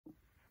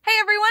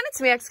everyone, it's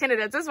me,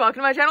 xCandidensis. Welcome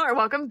to my channel, or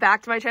welcome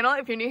back to my channel.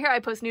 If you're new here,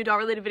 I post new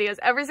doll-related videos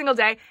every single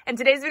day. And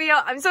today's video,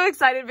 I'm so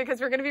excited because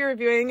we're going to be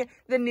reviewing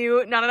the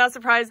new Nana Nah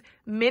Surprise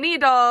mini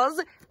dolls.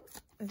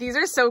 These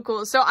are so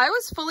cool. So I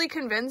was fully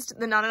convinced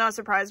the Nana Nah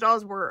Surprise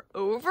dolls were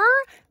over,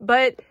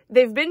 but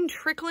they've been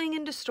trickling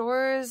into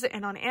stores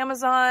and on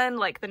Amazon.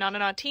 Like the Nana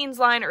Nah Teens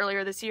line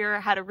earlier this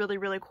year had a really,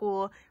 really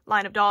cool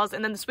line of dolls.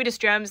 And then the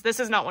Sweetest Gems, this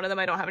is not one of them.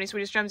 I don't have any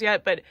Sweetest Gems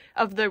yet, but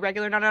of the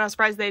regular Nana Nah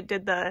Surprise, they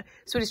did the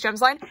Sweetest Gems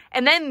line.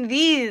 And then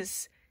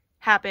these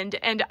happened,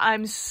 and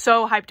I'm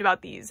so hyped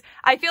about these.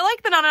 I feel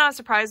like the Nana Nah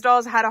Surprise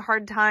dolls had a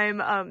hard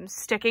time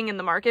sticking in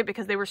the market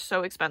because they were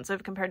so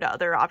expensive compared to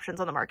other options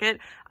on the market.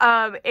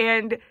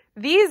 And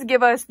these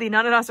give us the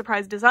Nana Nah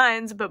Surprise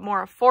designs, but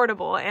more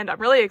affordable, and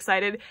I'm really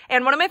excited.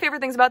 And one of my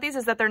favorite things about these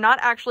is that they're not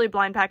actually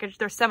blind packaged,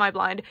 they're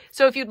semi-blind.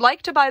 So if you'd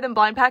like to buy them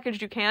blind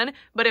packaged, you can,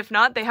 but if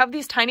not, they have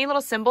these tiny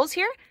little symbols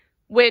here,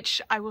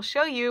 which I will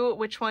show you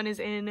which one is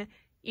in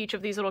each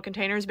of these little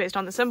containers based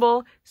on the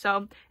symbol.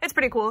 So it's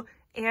pretty cool.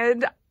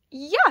 And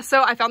yeah,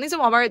 so I found these at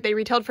Walmart. They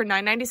retailed for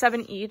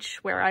 $9.97 each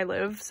where I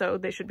live, so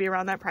they should be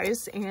around that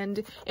price.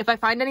 And if I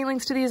find any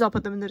links to these, I'll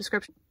put them in the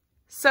description.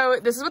 So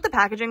this is what the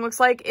packaging looks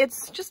like.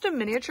 It's just a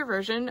miniature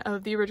version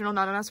of the original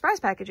Nana Nah Surprise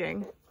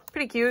packaging.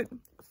 Pretty cute.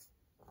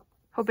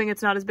 Hoping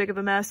it's not as big of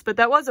a mess, but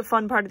that was a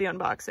fun part of the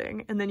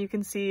unboxing. And then you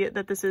can see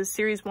that this is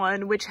series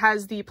 1, which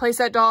has the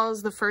playset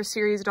dolls, the first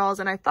series dolls,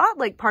 and I thought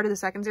like part of the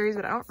second series,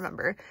 but I don't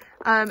remember.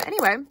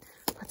 Anyway,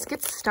 let's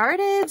get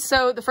started.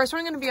 So the first one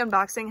I'm going to be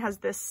unboxing has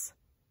this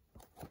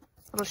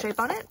little shape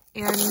on it,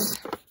 and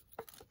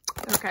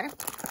okay.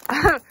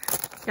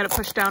 Gotta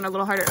push down a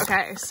little harder.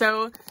 Okay,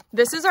 so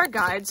this is our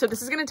guide. So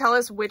this is going to tell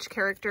us which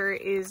character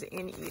is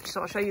in each.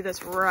 So I'll show you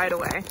this right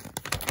away.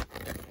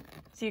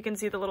 So you can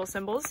see the little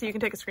symbols. So you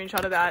can take a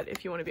screenshot of that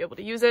if you want to be able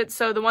to use it.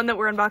 So the one that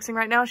we're unboxing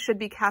right now should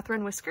be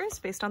Catherine Whiskers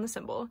based on the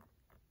symbol.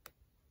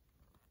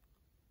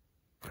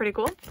 Pretty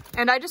cool.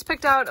 And I just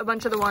picked out a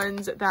bunch of the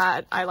ones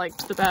that I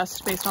liked the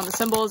best based on the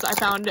symbols. I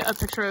found a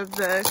picture of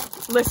the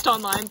list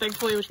online,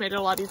 thankfully, which made it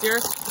a lot easier.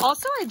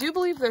 Also, I do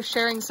believe they're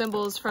sharing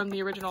symbols from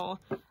the original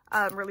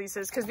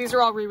releases, because these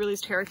are all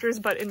re-released characters,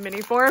 but in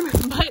mini form.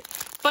 But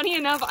funny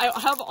enough, I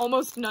have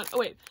almost none. Oh,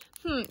 wait.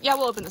 Yeah,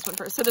 we'll open this one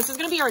first. So this is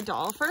going to be our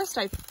doll first,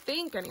 I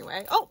think,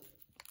 anyway. Oh!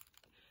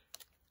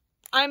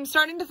 I'm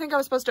starting to think I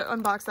was supposed to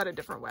unbox that a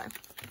different way.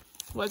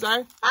 Was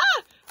I?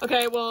 Ah!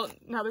 Okay, well,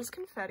 now there's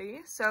confetti.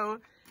 So,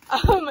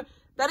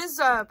 that is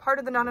part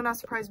of the Nana Nah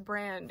Surprise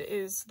brand,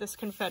 is this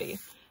confetti,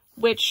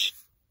 which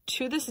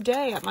to this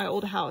day at my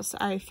old house,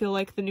 I feel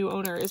like the new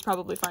owner is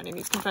probably finding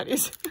these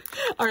confettis.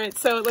 All right,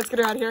 so let's get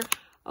her out of here.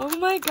 Oh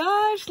my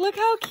gosh, look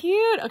how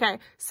cute. Okay,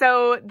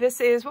 so this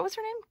is, what was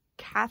her name?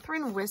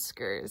 Catherine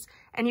Whiskers.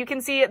 And you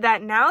can see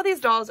that now these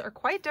dolls are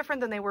quite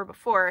different than they were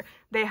before.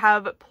 They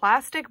have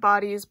plastic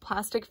bodies,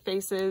 plastic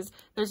faces.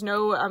 There's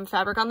no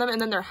fabric on them.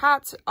 And then their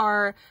hats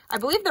are, I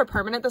believe they're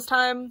permanent this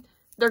time.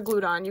 They're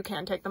glued on. You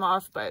can take them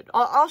off, but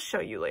I'll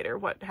show you later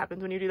what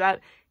happens when you do that.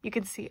 You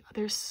can see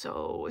they're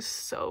so,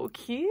 so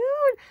cute.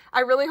 I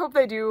really hope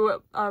they do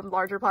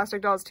larger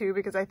plastic dolls too,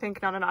 because I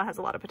think Nana Nah has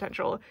a lot of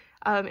potential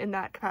in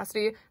that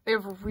capacity. They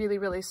have really,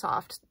 really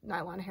soft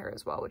nylon hair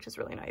as well, which is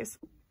really nice.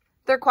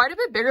 They're quite a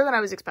bit bigger than I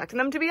was expecting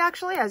them to be,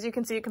 actually. As you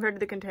can see, compared to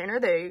the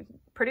container, they're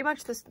pretty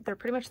much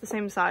the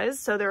same size.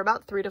 So they're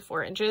about 3 to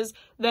 4 inches.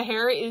 The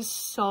hair is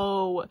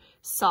so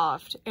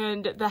soft,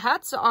 and the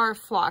hats are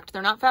flocked.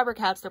 They're not fabric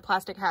hats, they're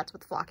plastic hats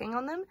with flocking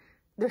on them.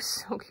 They're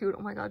so cute.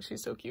 Oh my god,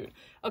 she's so cute.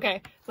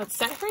 Okay, let's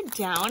set her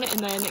down and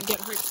then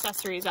get her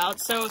accessories out.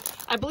 So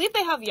I believe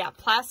they have, yeah,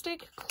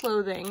 plastic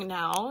clothing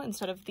now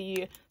instead of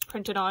the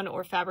printed on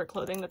or fabric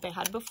clothing that they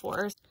had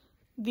before.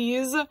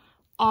 These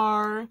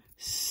are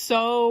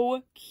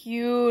so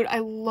cute. I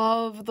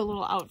love the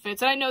little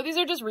outfits. And I know these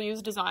are just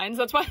reused designs.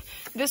 That's why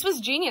this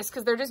was genius,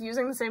 because they're just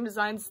using the same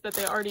designs that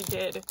they already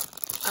did,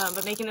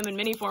 but making them in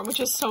mini form, which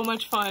is so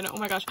much fun. Oh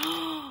my gosh.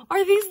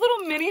 Are these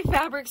little mini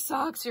fabric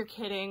socks? You're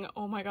kidding.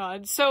 Oh my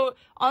god. So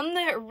on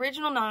the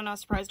original Nana Nah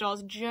Surprise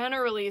dolls,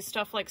 generally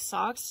stuff like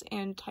socks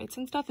and tights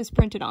and stuff is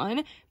printed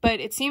on, but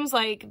it seems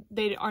like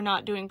they are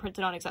not doing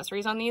printed on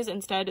accessories on these.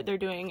 Instead, they're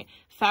doing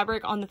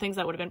fabric on the things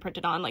that would have been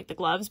printed on, like the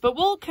gloves, but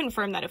we'll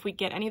confirm that if we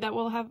get any that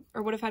will have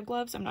or would have had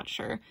gloves. I'm not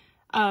sure.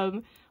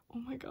 Oh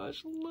my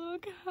gosh,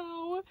 look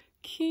how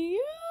cute.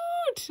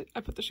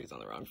 I put the shoes on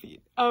the wrong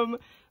feet.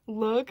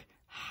 Look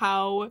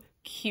how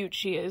cute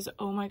she is.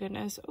 Oh my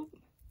goodness. Oh,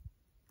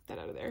 get that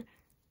out of there.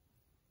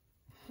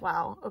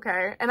 Wow.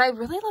 Okay. And I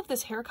really love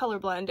this hair color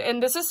blend.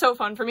 And this is so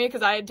fun for me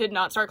because I did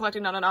not start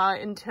collecting Nana Nah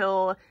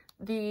until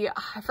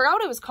I forgot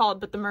what it was called,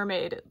 but the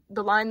mermaid,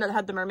 the line that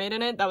had the mermaid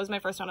in it, that was my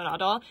first Nana Nah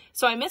doll.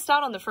 So I missed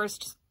out on the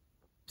first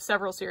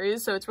several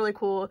series. So it's really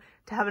cool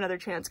to have another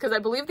chance, because I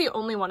believe the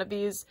only one of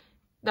these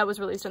that was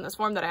released in this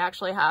form that I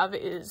actually have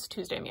is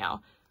Tuesday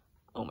Meow.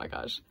 Oh my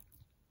gosh.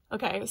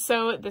 Okay,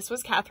 so this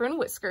was Catherine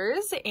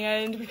Whiskers,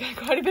 and we got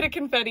quite a bit of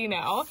confetti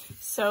now.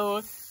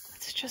 So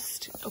let's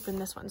just open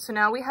this one. So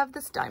now we have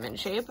this diamond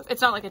shape.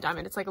 It's not like a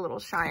diamond, it's like a little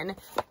shine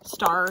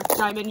star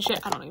diamond shape.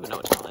 I don't even know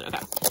what to call it.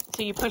 Okay,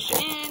 so you push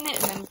in and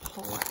then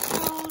pull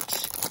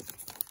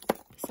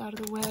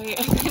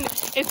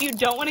if you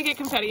don't want to get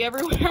confetti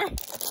everywhere,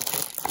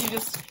 you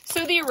just,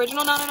 so the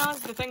original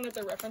Nananas, the thing that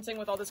they're referencing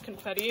with all this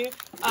confetti,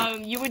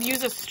 you would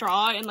use a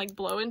straw and like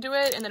blow into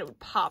it, and then it would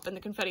pop and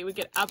the confetti would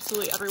get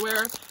absolutely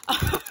everywhere.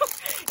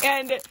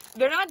 And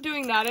they're not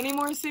doing that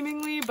anymore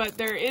seemingly, but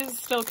there is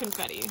still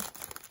confetti,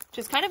 which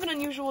is kind of an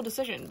unusual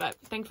decision, but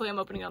thankfully I'm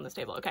opening it on this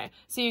table. Okay,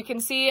 so you can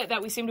see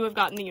that we seem to have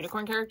gotten the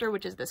unicorn character,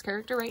 which is this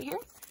character right here.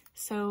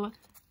 So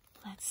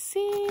let's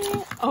see.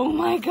 Oh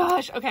my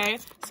gosh. Okay,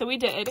 so we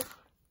did.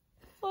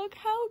 Look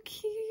how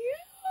cute.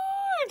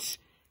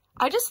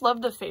 I just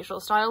love the facial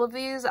style of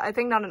these. I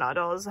think Nanana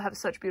dolls have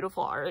such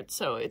beautiful art,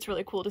 so it's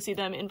really cool to see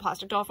them in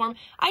plastic doll form.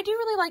 I do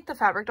really like the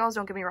fabric dolls,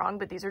 don't get me wrong,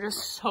 but these are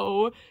just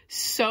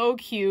so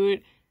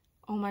cute.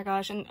 Oh my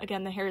gosh, and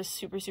again, the hair is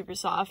super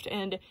soft,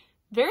 and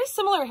very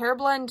similar hair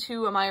blend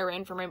to Amaya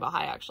Rain from Rainbow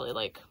High, actually.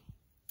 Like,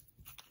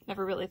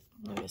 never really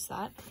noticed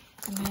that.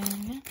 And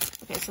then,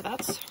 okay, so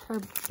that's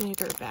her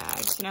bigger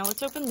bag. So now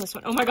let's open this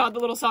one. Oh my god, the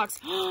little socks.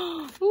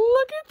 Look at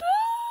them!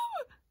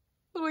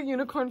 Little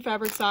unicorn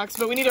fabric socks,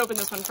 but we need to open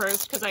this one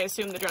first because I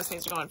assume the dress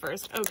needs to go on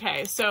first.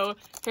 Okay, so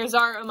here's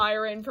our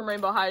Amaya Rain from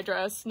Rainbow High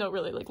dress. No,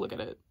 really, like, look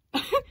at it.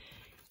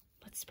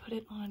 Let's put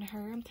it on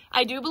her.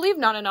 I do believe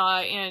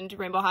Nanana and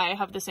Rainbow High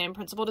have the same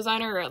principal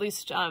designer, or at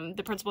least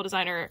the principal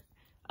designer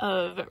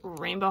of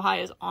Rainbow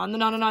High is on the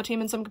Nanana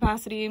team in some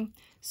capacity.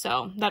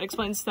 So that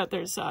explains that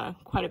there's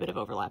quite a bit of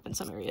overlap in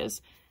some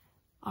areas.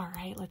 All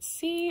right, let's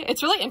see.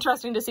 It's really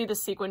interesting to see the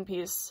sequin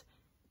piece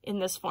in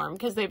this form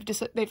because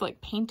they've like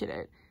painted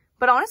it.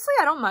 But honestly,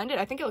 I don't mind it.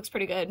 I think it looks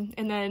pretty good.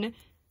 And then,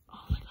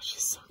 oh my gosh,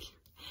 she's so cute.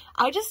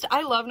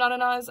 I love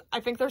Nananas. I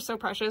think they're so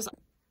precious.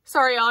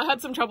 Sorry, y'all, I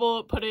had some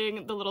trouble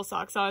putting the little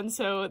socks on.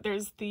 So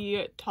there's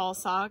the tall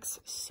socks.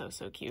 So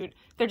cute.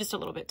 They're just a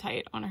little bit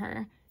tight on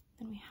her.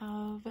 Then we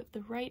have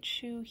the right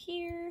shoe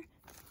here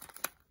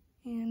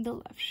and the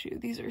left shoe.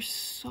 These are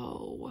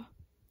so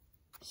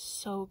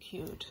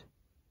cute.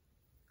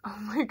 Oh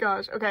my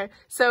gosh. Okay,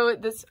 so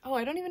this, oh,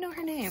 I don't even know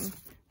her name.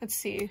 Let's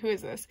see, who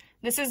is this?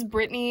 This is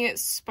Brittany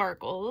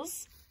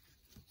Sparkles.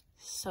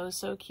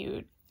 So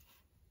cute.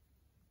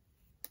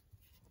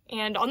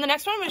 And on the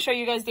next one, I'm going to show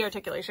you guys the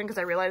articulation because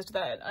I realized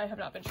that I have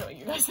not been showing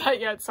you guys that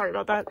yet. Sorry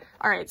about that.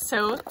 All right,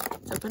 so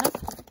let's open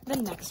up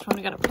the next one.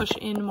 We got to push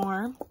in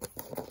more.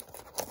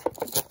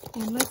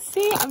 And let's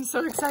see. I'm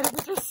so excited.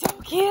 These are so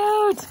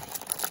cute.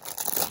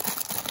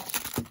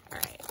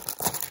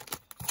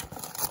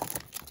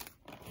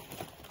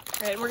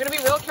 All right, we're going to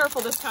be real careful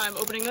this time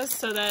opening this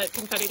so that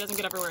confetti doesn't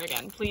get everywhere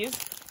again, please.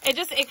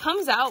 It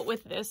comes out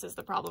with this is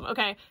the problem.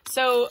 Okay,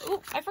 so,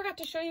 ooh, I forgot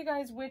to show you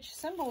guys which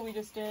symbol we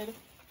just did.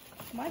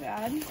 My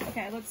bad.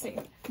 Okay, let's see.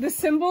 The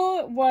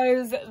symbol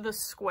was the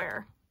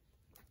square.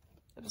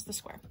 It was the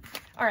square.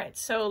 All right,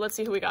 so let's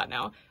see who we got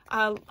now.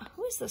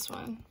 Who is this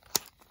one?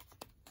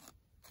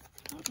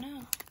 I don't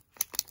know.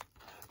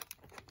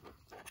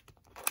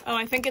 Oh,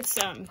 I think it's,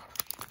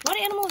 what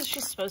animal is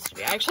she supposed to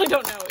be? I actually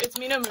don't know. It's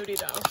Mina Moody,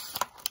 though.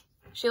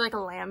 Is she like a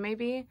lamb,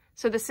 maybe?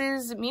 So this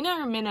is Mina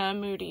or Minna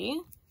Moody.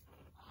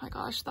 Oh my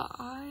gosh, the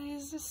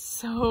eyes,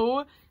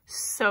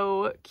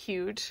 so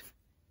cute.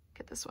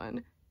 Get this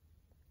one.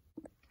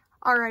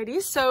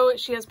 Alrighty, so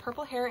she has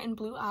purple hair and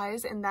blue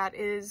eyes, and that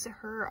is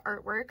her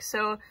artwork.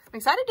 So I'm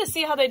excited to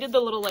see how they did the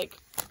little like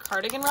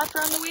cardigan wrapped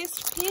around the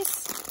waist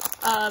piece.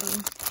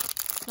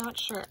 Not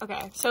sure.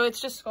 Okay, so it's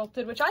just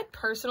sculpted, which I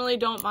personally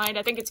don't mind.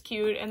 I think it's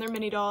cute, and they're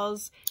mini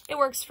dolls. It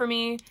works for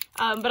me,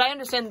 but I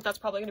understand that that's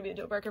probably going to be a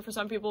deal breaker for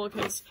some people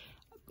because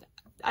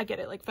I get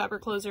it. Like,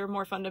 fabric clothes are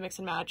more fun to mix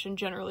and match and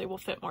generally will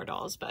fit more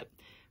dolls, but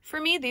for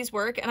me, these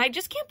work. And I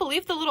just can't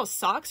believe the little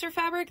socks are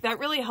fabric. That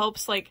really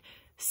helps, like,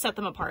 set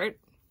them apart,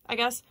 I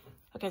guess.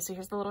 Okay, so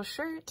here's the little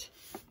shirt.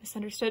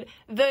 Misunderstood.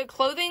 The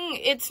clothing,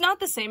 it's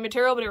not the same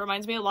material, but it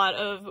reminds me a lot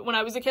of when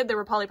I was a kid, there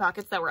were Polly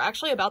Pockets that were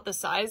actually about this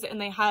size,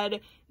 and they had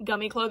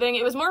gummy clothing.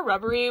 It was more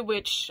rubbery,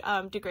 which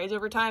degrades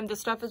over time. This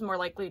stuff is more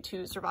likely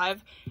to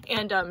survive.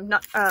 And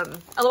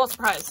LOL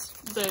Surprise.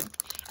 The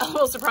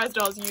LOL Surprise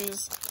dolls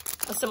use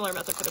a similar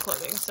method for the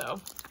clothing,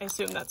 so I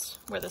assume that's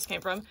where this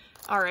came from.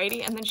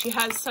 Alrighty, and then she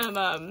has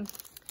some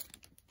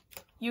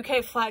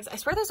UK flags. I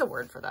swear there's a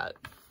word for that.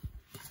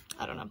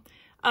 I don't know.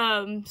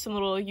 Some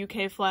little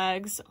UK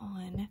flags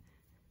on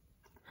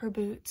her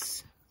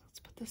boots. Let's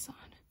put this on.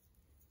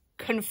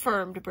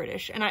 Confirmed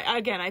British. And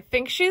I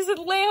think she's a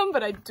lamb,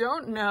 but I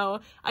don't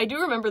know. I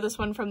do remember this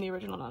one from the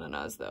original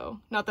Nananas, though.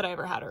 Not that I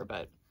ever had her,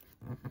 but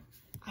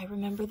I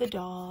remember the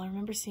doll. I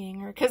remember seeing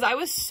her because I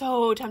was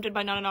so tempted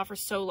by Nanana for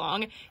so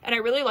long, and I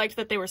really liked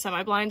that they were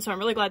semi-blind, so I'm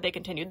really glad they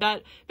continued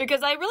that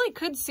because I really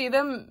could see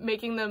them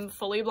making them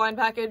fully blind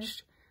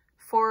packaged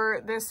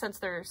for this since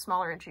they're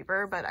smaller and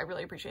cheaper, but I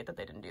really appreciate that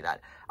they didn't do that.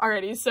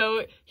 Alrighty,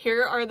 so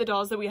here are the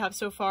dolls that we have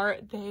so far.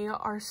 They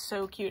are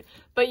so cute,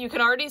 but you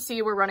can already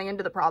see we're running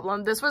into the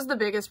problem. This was the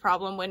biggest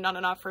problem when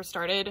Nanana first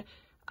started.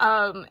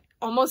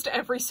 Almost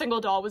every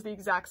single doll was the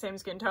exact same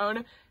skin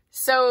tone.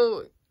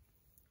 So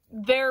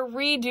they're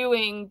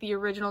redoing the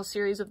original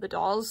series of the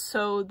dolls,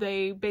 so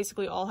they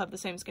basically all have the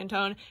same skin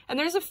tone. And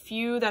there's a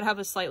few that have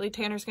a slightly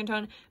tanner skin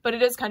tone, but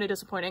it is kind of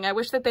disappointing. I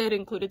wish that they had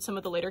included some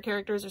of the later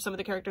characters or some of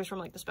the characters from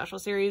like the special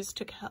series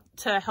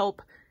to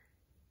help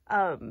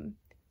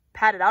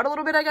pad it out a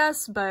little bit, I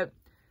guess, but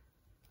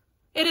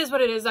it is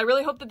what it is. I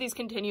really hope that these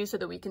continue so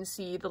that we can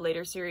see the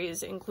later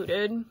series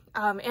included.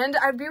 And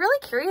I'd be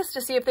really curious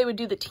to see if they would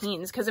do the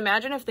teens, because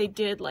imagine if they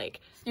did, like,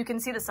 you can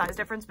see the size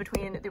difference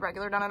between the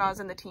regular Nananas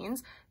and the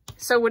teens.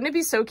 So wouldn't it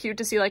be so cute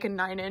to see like a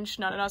 9-inch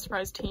Nanana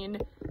Surprise teen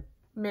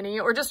mini,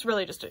 or just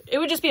really it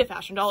would just be a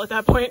fashion doll at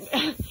that point.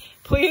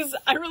 Please,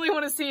 I really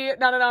want to see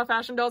Nanana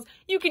fashion dolls.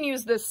 You can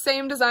use the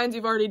same designs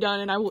you've already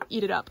done and I will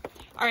eat it up.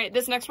 All right,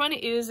 this next one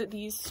is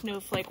these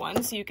snowflake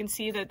ones. So you can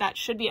see that that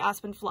should be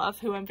Aspen Fluff,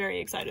 who I'm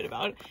very excited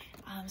about.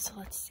 So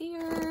let's see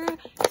her.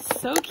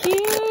 So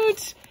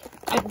cute.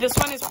 This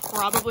one is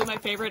probably my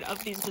favorite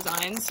of these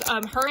designs.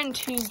 Her and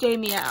Tuesday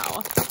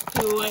Meow,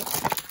 who is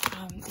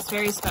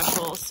very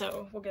special,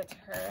 so we'll get to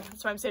her.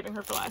 That's why I'm saving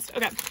her for last.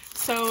 Okay,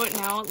 so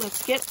now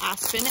let's get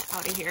Aspen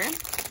out of here.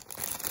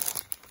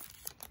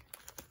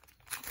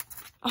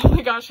 Oh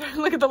my gosh,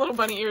 look at the little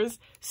bunny ears.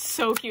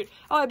 So cute.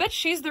 Oh, I bet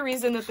she's the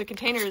reason that the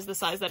container is the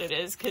size that it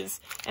is, because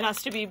it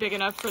has to be big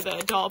enough for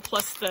the doll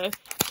plus the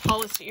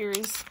tallest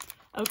ears.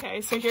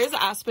 Okay, so here's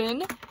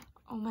Aspen.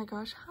 Oh my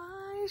gosh,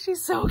 hi,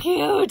 she's so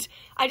cute.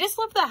 I just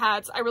love the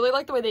hats. I really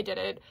like the way they did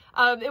it.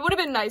 It would have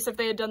been nice if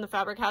they had done the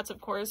fabric hats, of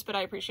course, but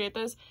I appreciate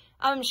this.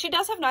 She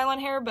does have nylon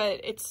hair,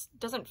 but it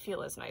doesn't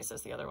feel as nice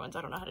as the other ones.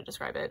 I don't know how to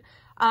describe it.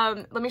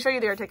 Let me show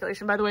you the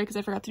articulation, by the way, because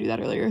I forgot to do that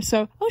earlier.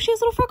 So, oh, she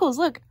has little freckles,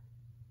 look.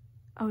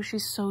 Oh,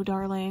 she's so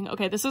darling.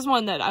 Okay, this is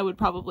one that I would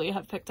probably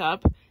have picked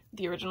up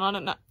the original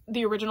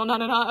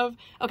Nanana of.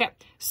 Okay,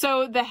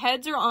 so the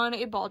heads are on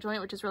a ball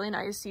joint, which is really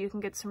nice, so you can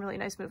get some really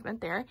nice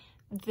movement there.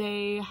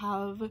 They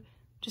have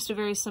just a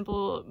very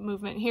simple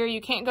movement here.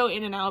 You can't go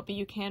in and out, but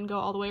you can go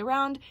all the way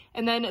around.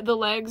 And then the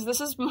legs, this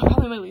is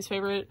probably my least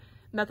favorite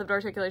method of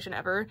articulation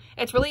ever.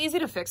 It's really easy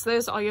to fix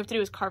this. All you have to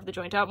do is carve the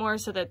joint out more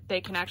so that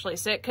they can actually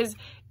sit, because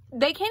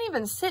they can't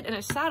even sit in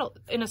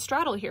a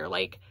straddle here.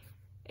 Like,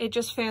 it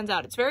just fans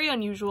out. It's very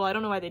unusual. I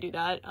don't know why they do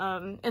that.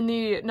 And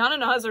the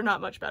Nananas are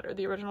not much better,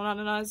 the original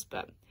Nananas,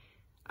 but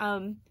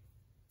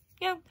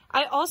yeah.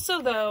 I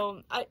also,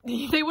 though,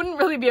 they wouldn't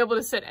really be able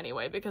to sit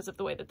anyway because of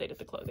the way that they did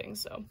the clothing,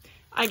 so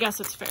I guess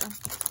it's fair.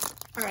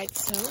 All right,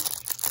 so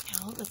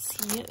now let's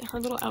see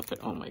her little outfit.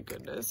 Oh my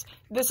goodness.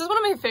 This is one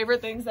of my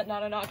favorite things that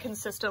Nanana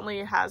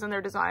consistently has in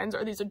their designs,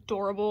 are these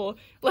adorable,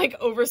 like,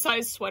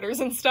 oversized sweaters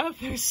and stuff.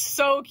 They're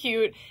so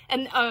cute.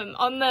 And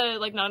on the,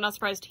 like, Nanana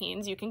Surprise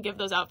Teens, you can give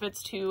those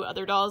outfits to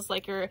other dolls,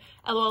 like your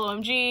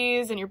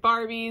LOLOMGs and your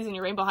Barbies and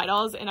your Rainbow High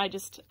dolls, and I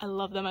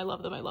love them, I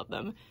love them, I love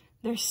them.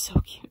 They're so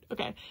cute.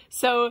 Okay,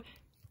 so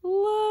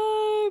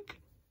look.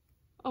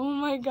 Oh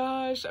my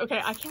gosh.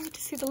 Okay, I can't wait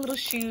to see the little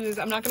shoes.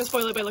 I'm not going to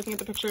spoil it by looking at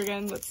the picture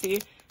again. Let's see.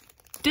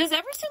 Does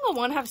every single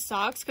one have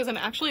socks? Because I'm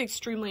actually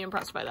extremely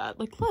impressed by that.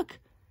 Like, look.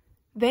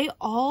 They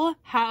all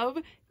have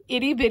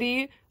itty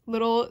bitty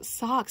little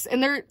socks,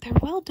 and they're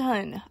well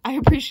done. I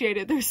appreciate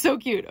it. They're so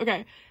cute.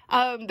 Okay.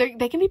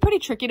 They can be pretty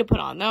tricky to put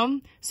on though,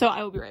 so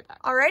I will be right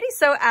back. Alrighty,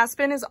 so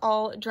Aspen is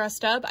all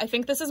dressed up. I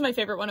think this is my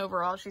favorite one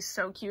overall. She's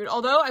so cute.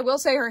 Although I will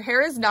say her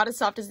hair is not as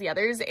soft as the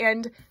others,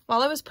 and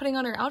while I was putting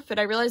on her outfit,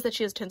 I realized that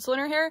she has tinsel in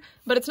her hair,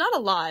 but it's not a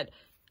lot.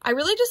 I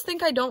really just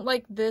think I don't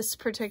like this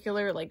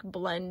particular, like,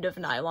 blend of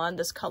nylon,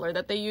 this color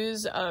that they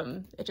use.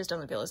 It just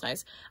doesn't feel as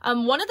nice.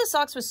 One of the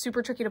socks was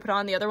super tricky to put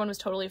on. The other one was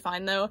totally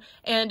fine though,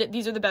 and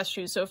these are the best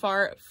shoes so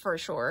far, for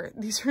sure.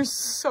 These are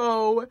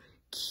so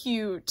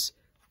cute.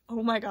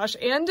 Oh my gosh.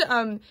 And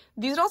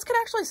these dolls can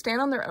actually stand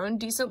on their own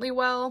decently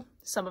well.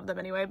 Some of them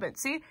anyway, but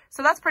see?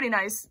 So that's pretty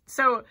nice.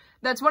 So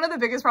that's one of the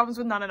biggest problems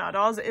with Nanana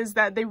dolls, is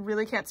that they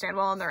really can't stand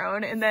well on their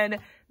own. And then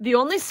the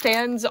only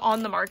stands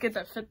on the market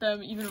that fit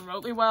them even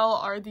remotely well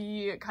are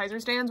the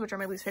Kaiser stands, which are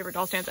my least favorite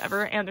doll stands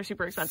ever, and they're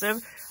super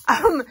expensive.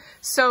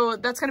 So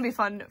that's going to be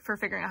fun for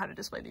figuring out how to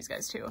display these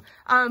guys too.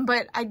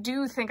 But I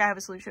do think I have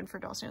a solution for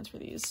doll stands for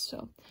these,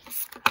 so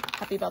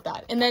happy about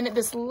that. And then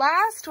this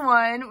last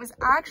one was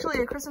actually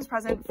a Christmas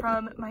present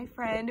from my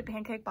friend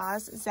Pancake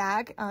Boss,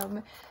 Zach.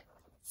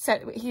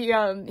 He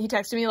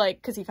texted me, like,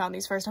 because he found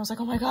these first, and I was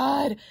like, oh my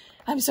god,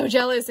 I'm so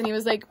jealous. And he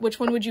was like, which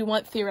one would you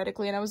want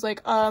theoretically? And I was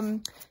like,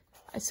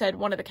 I said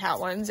one of the cat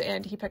ones,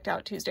 and he picked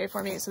out Tuesday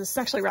for me. So this is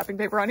actually wrapping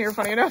paper on here,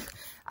 funny enough.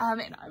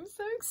 And I'm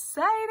so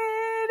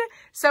excited.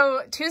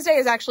 So Tuesday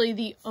is actually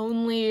the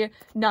only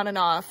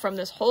Nanana from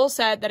this whole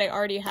set that I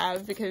already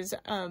have, because,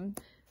 I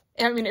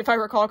mean, if I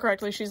recall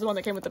correctly, she's the one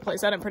that came with the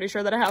playset. I'm pretty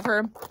sure that I have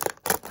her.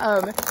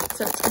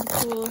 So it's kind of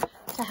cool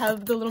to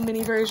have the little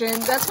mini version.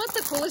 That's what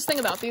the coolest thing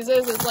about these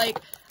is like,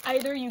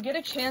 either you get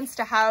a chance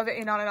to have a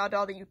Nanana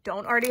doll that you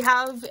don't already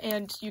have,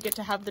 and you get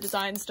to have the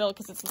design still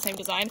because it's the same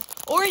design,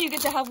 or you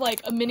get to have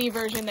like a mini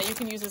version that you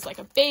can use as like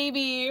a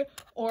baby,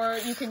 or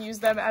you can use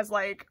them as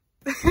like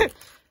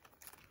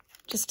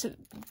just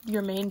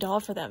your main doll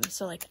for them.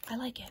 So like, I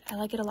like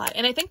it a lot.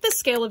 And I think the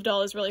scale of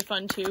doll is really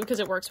fun too, because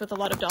it works with a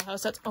lot of dollhouse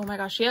sets. Oh my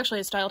gosh, she actually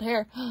has styled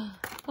hair.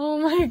 Oh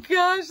my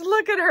gosh,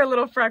 look at her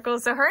little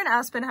freckles. So her and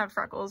Aspen have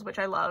freckles, which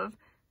I love.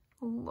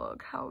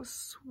 Look how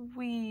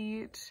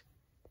sweet.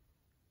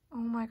 Oh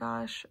my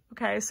gosh.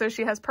 Okay, so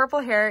she has purple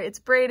hair. It's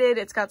braided.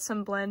 It's got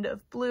some blend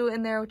of blue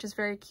in there, which is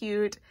very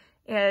cute.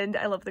 And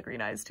I love the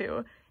green eyes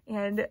too.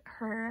 And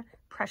her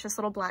precious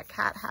little black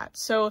cat hat.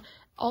 So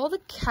all the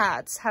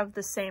cats have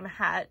the same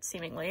hat,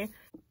 seemingly.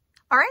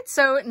 All right,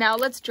 so now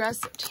let's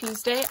dress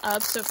Tuesday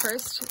up. So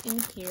first in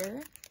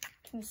here,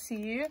 you can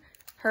see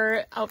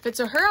her outfit.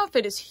 So her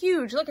outfit is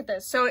huge. Look at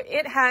this. So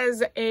it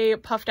has a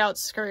puffed out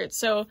skirt.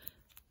 So,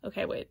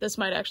 okay, wait, this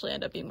might actually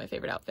end up being my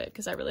favorite outfit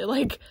because I really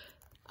like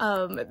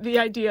the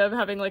idea of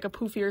having like a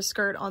poofier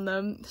skirt on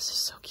them. This is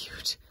so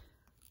cute.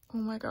 Oh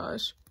my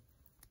gosh.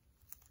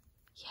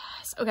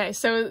 Yes. Okay,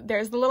 so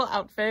there's the little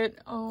outfit.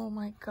 Oh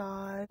my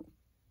god.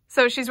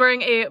 So she's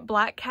wearing a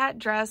black cat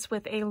dress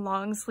with a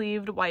long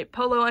sleeved white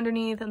polo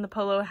underneath, and the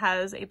polo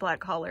has a black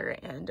collar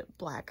and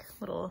black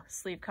little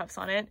sleeve cuffs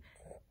on it.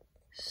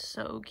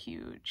 So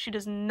cute. She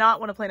does not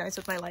want to play nice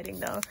with my lighting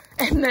though.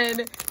 And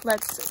then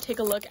let's take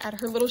a look at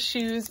her little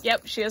shoes.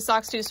 Yep, she has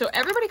socks too. So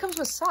everybody comes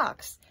with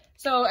socks.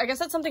 So I guess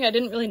that's something I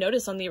didn't really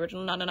notice on the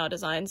original Na Na Na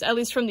designs. At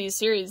least from these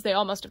series, they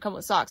all must have come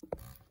with socks.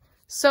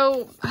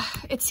 So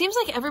it seems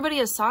like everybody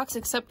has socks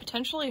except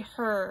potentially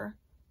her.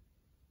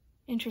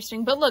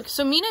 Interesting. But look,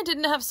 so Mina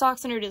didn't have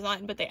socks in her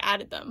design, but they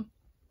added them.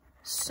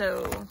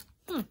 So,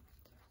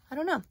 I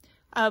don't know.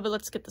 But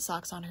let's get the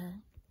socks on her.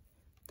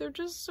 They're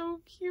just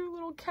so cute,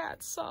 little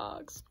cat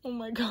socks. Oh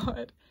my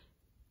god.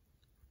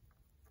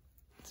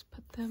 Let's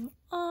put them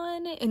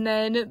on. And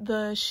then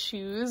the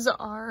shoes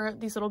are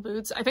these little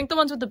boots. I think the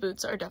ones with the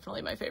boots are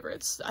definitely my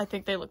favorites. I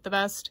think they look the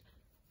best.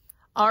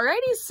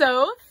 Alrighty,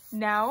 so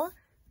now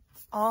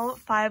all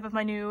 5 of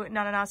my new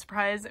Na Na Na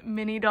Surprise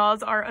mini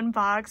dolls are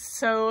unboxed.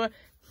 So,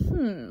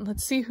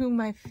 let's see who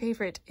my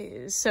favorite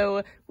is.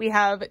 So we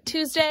have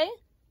Tuesday,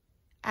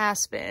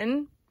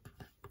 Aspen,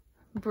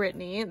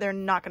 Brittany. They're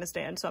not going to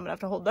stand, so I'm going to have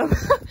to hold them.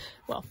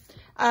 Well,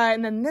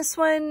 and then this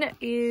one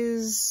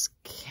is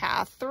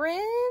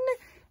Catherine,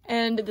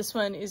 and this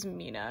one is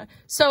Mina.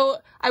 So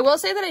I will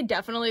say that I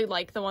definitely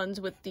like the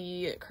ones with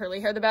the curly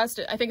hair the best.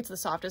 I think it's the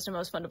softest and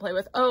most fun to play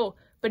with. Oh,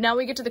 but now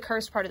we get to the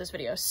cursed part of this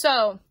video.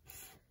 So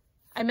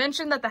I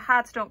mentioned that the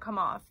hats don't come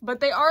off,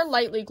 but they are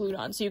lightly glued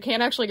on, so you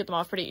can actually get them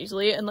off pretty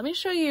easily. And let me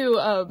show you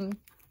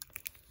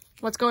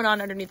what's going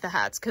on underneath the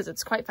hats, because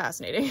it's quite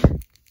fascinating.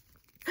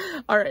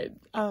 All right.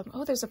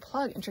 Oh, there's a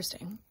plug.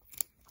 Interesting.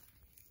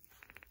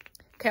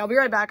 Okay, I'll be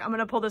right back. I'm going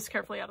to pull this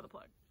carefully out of the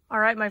plug. All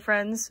right, my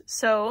friends.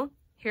 So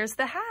here's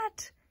the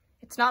hat.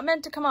 It's not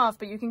meant to come off,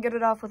 but you can get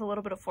it off with a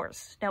little bit of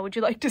force. Now, would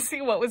you like to see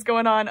what was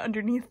going on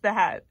underneath the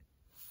hat?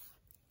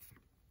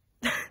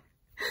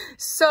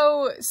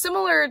 So,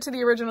 similar to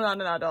the original Na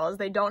Na Na dolls,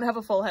 they don't have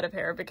a full head of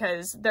hair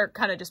because they're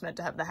kind of just meant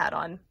to have the hat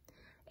on.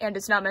 And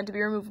it's not meant to be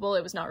removable.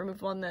 It was not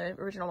removable in the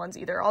original ones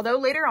either. Although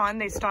later on,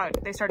 they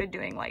started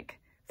doing, like,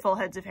 full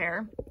heads of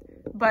hair.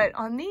 But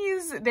on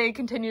these, they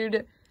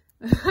continued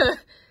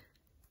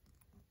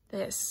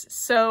this.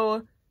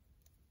 So,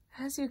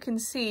 as you can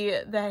see,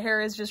 the hair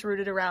is just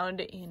rooted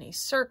around in a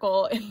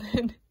circle, and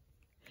then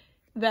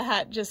the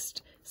hat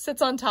just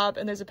sits on top,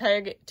 and there's a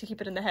peg to keep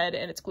it in the head,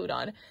 and it's glued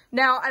on.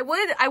 Now, I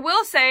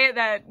will say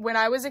that when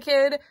I was a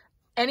kid,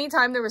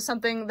 anytime there was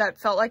something that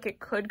felt like it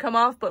could come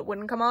off but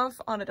wouldn't come off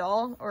on a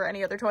doll or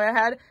any other toy I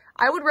had,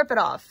 I would rip it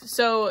off.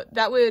 So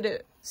that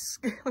would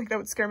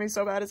scare me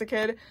so bad as a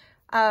kid.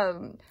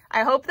 I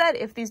hope that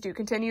if these do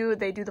continue,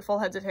 they do the full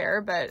heads of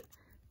hair, but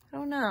I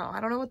don't know. I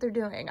don't know what they're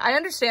doing. I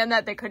understand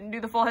that they couldn't do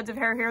the full heads of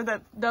hair here,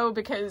 though,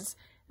 because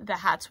the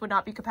hats would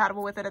not be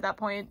compatible with it at that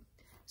point.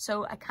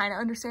 So I kind of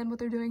understand what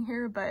they're doing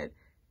here, but,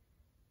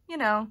 you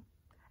know,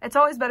 it's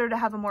always better to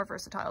have a more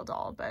versatile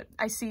doll, but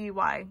I see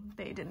why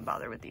they didn't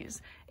bother with these.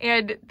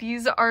 And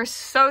these are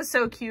so,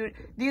 so cute.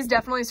 These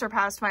definitely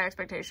surpassed my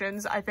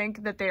expectations. I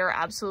think that they are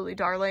absolutely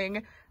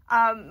darling.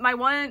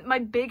 My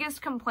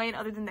biggest complaint,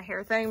 other than the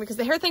hair thing, because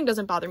the hair thing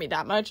doesn't bother me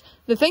that much,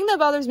 the thing that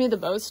bothers me the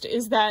most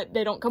is that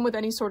they don't come with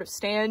any sort of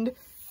stand.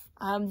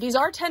 These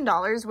are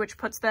 $10, which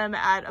puts them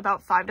at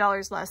about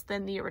 $5 less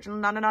than the original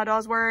Na Na Na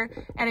dolls were.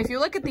 And if you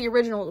look at the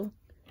original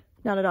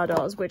Na Na Na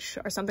dolls, which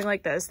are something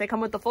like this, they come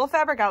with the full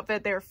fabric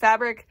outfit. They're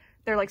fabric.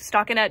 They're like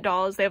stockinette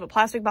dolls. They have a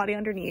plastic body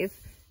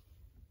underneath.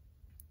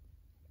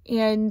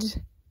 And,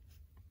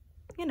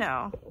 you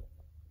know,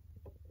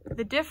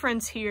 the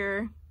difference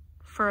here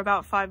for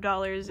about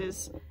 $5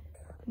 is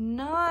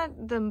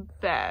not the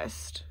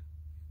best,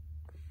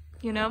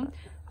 you know?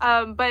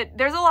 But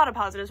there's a lot of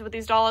positives with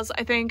these dolls,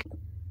 I think.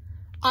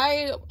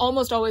 I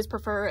almost always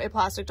prefer a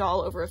plastic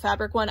doll over a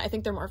fabric one. I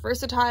think they're more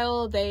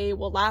versatile. They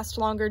will last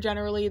longer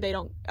generally.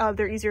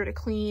 They're easier to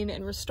clean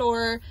and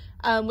restore.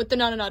 With the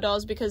Na Na Na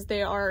dolls, because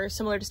they are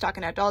similar to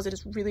stockinette dolls, it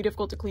is really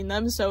difficult to clean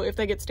them. So if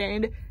they get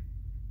stained,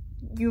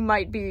 you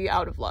might be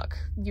out of luck.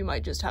 You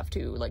might just have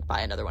to like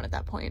buy another one at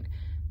that point,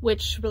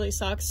 which really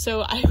sucks.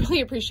 So I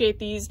really appreciate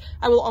these.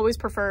 I will always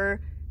prefer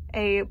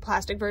a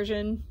plastic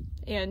version,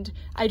 and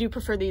I do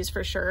prefer these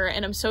for sure,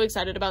 and I'm so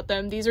excited about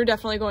them. These are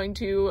definitely going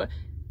to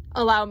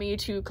allow me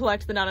to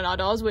collect the Na Na Na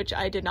dolls, which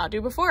I did not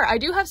do before. I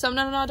do have some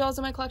Na Na Na dolls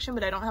in my collection,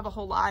 but I don't have a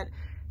whole lot,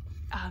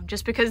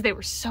 just because they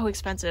were so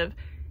expensive,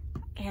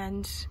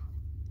 and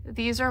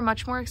these are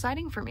much more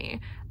exciting for me.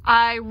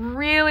 I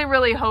really,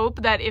 really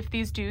hope that if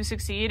these do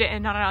succeed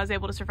and Na Na Na is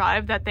able to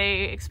survive, that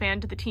they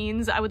expand to the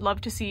teens. I would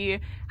love to see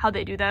how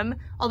they do them.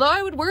 Although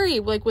I would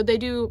worry, like, would they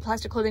do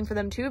plastic clothing for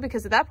them too?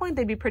 Because at that point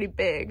they'd be pretty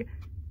big,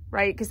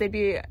 right? Because they'd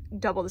be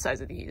double the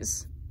size of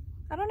these.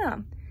 I don't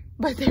know.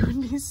 But they would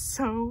be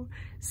so,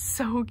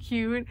 so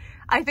cute.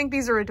 I think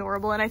these are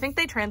adorable, and I think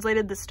they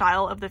translated the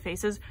style of the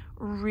faces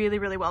really,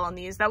 really well on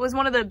these. That was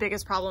one of the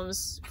biggest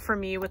problems for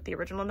me with the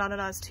original Na Na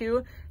Nas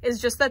too,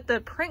 is just that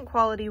the print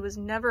quality was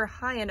never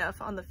high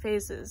enough on the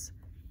faces.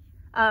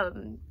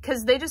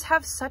 Because they just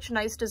have such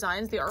nice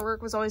designs. The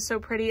artwork was always so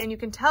pretty, and you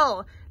can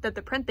tell that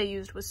the print they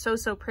used was so,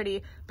 so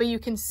pretty, but you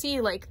can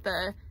see like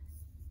the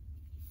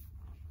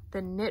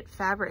knit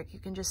fabric. You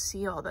can just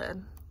see all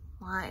the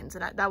lines,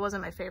 and that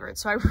wasn't my favorite.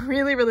 So I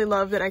really, really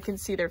love that I can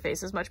see their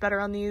faces much better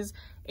on these,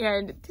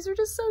 and these are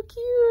just so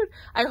cute.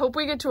 I hope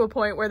we get to a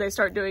point where they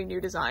start doing new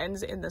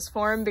designs in this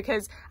form,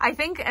 because I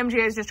think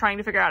MGA is just trying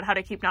to figure out how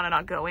to keep Na Na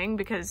Na going,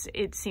 because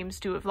it seems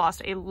to have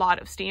lost a lot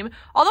of steam.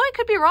 Although I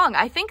could be wrong.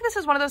 I think this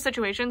is one of those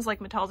situations like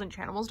Mattel's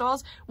Enchantimals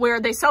dolls,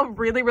 where they sell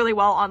really, really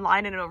well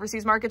online and in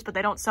overseas markets, but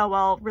they don't sell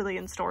well really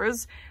in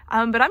stores. But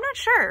I'm not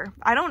sure.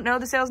 I don't know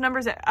the sales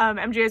numbers.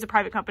 MGA is a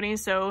private company,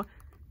 so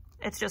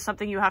it's just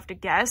something you have to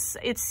guess.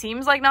 It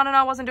seems like Na Na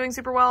Na wasn't doing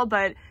super well,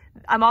 but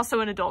I'm also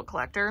an adult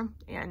collector,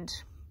 and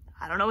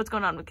I don't know what's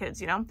going on with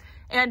kids, you know?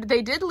 And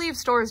they did leave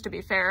stores, to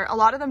be fair. A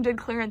lot of them did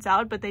clearance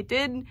out, but they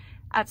did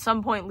at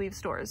some point leave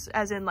stores,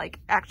 as in like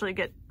actually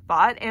get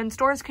bought, and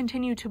stores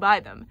continue to buy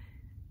them.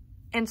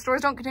 And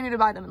stores don't continue to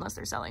buy them unless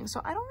they're selling,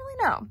 so I don't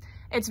really know.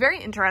 It's very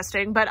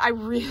interesting, but I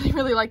really,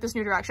 really like this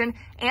new direction,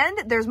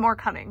 and there's more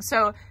coming.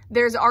 So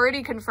there's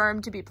already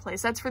confirmed to be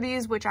playsets for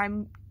these, which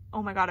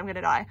oh my god, I'm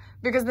gonna die.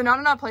 Because the Na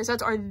Na Na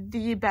playsets are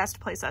the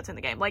best playsets in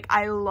the game. Like,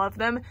 I love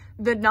them.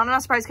 The Na Na Na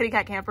Surprise Kitty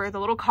Cat Camper, the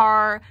little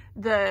car,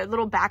 the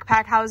little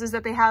backpack houses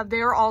that they have, they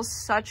are all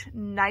such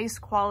nice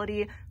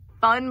quality,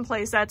 fun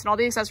playsets, and all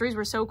the accessories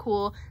were so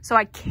cool. So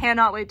I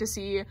cannot wait to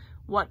see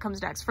what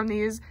comes next from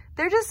these.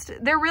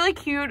 They're really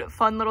cute,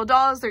 fun little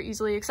dolls. They're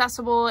easily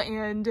accessible,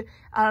 and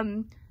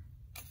I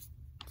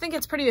think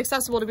it's pretty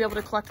accessible to be able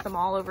to collect them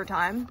all over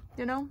time,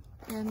 you know?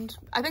 And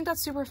I think that's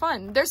super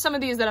fun. There's some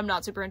of these that I'm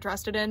not super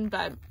interested in,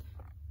 but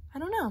I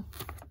don't know.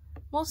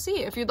 We'll see.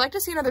 If you'd like to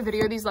see another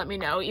video of these, let me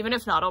know. Even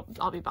if not,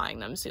 I'll be buying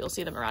them, so you'll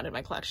see them around in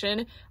my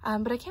collection.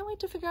 But I can't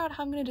wait to figure out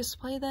how I'm going to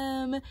display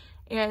them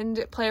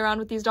and play around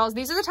with these dolls.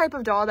 These are the type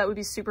of doll that would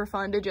be super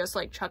fun to just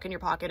like chuck in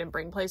your pocket and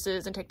bring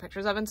places and take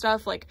pictures of and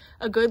stuff. Like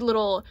a good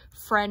little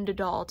friend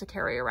doll to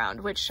carry around,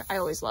 which I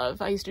always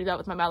love. I used to do that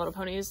with my My Little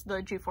Ponies.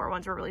 The G4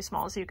 ones were really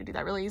small, so you could do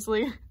that really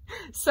easily.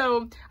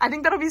 So I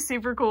think that'll be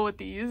super cool with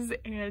these.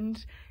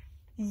 And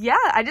yeah,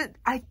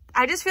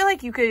 I just feel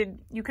like you could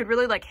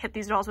really like hit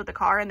these dolls with the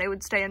car and they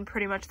would stay in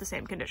pretty much the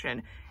same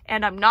condition.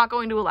 And I'm not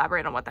going to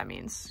elaborate on what that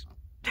means.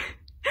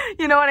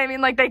 You know what I mean?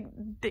 Like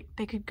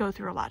they could go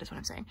through a lot is what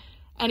I'm saying.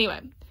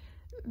 Anyway,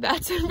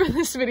 that's it for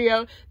this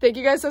video. Thank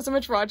you guys so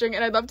much for watching,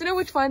 and I'd love to know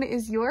which one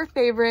is your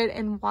favorite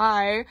and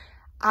why.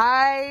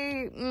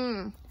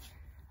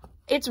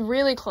 It's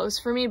really close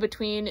for me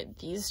between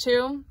these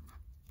two.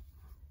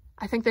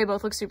 I think they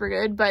both look super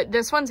good, but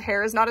this one's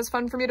hair is not as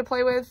fun for me to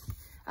play with.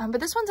 But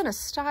this one's in a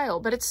style,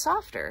 but it's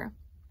softer.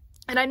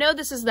 And I know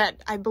this is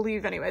I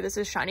believe anyway, this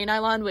is shiny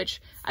nylon,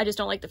 which I just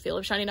don't like the feel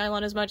of shiny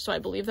nylon as much, so I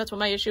believe that's what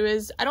my issue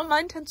is. I don't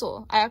mind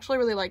tinsel. I actually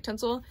really like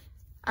tinsel.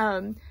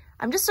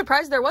 I'm just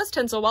surprised there was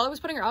tinsel. While I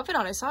was putting her outfit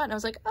on, I saw it and I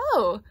was like,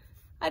 oh,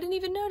 I didn't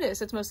even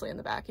notice. It's mostly in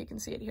the back. You can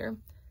see it here.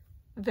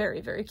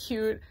 Very, very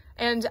cute.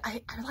 And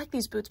I like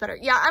these boots better.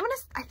 Yeah,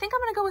 I think I'm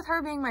gonna go with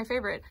her being my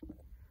favorite.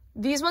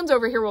 These ones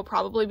over here will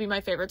probably be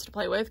my favorites to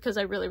play with because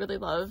I really, really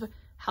love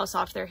how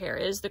soft their hair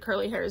is. The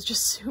curly hair is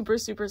just super,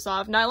 super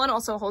soft. Nylon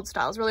also holds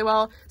styles really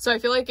well. So I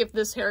feel like if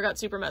this hair got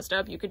super messed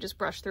up, you could just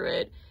brush through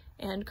it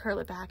and curl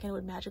it back and it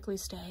would magically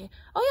stay.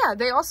 Oh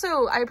yeah,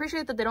 I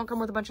appreciate that they don't come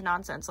with a bunch of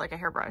nonsense like a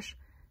hairbrush.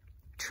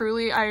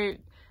 Truly, I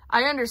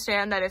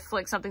understand that if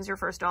like something's your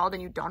first doll, then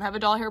you don't have a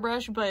doll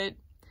hairbrush, but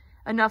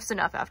enough's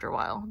enough after a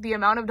while. The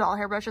amount of doll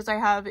hairbrushes I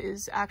have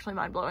is actually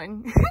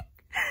mind-blowing.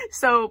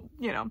 So,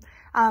 you know,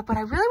 but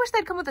I really wish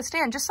they'd come with a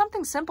stand, just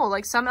something simple.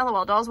 Like some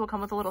LOL dolls will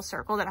come with a little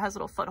circle that has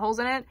little footholes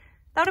in it.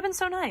 That would have been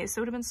so nice.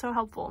 It would have been so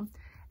helpful.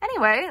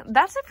 Anyway,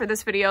 that's it for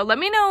this video. Let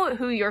me know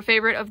who your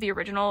favorite of the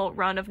original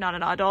run of Na Na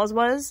Na dolls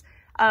was,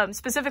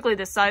 specifically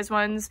this size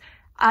ones.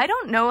 I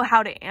don't know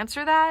how to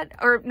answer that,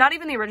 or not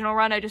even the original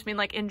run. I just mean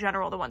like in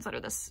general, the ones that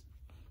are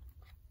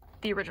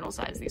the original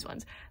size, these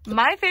ones.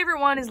 My favorite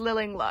one is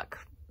Liling Luck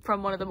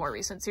from one of the more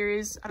recent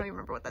series. I don't even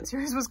remember what that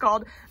series was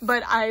called,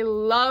 but I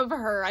love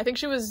her. I think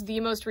she was the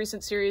most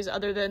recent series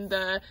other than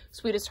the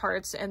Sweetest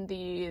Hearts and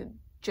the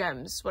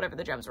Gems, whatever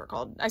the Gems were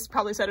called. I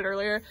probably said it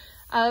earlier.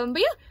 But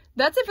yeah,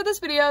 that's it for this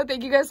video.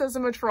 Thank you guys so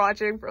much for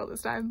watching for all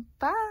this time.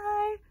 Bye!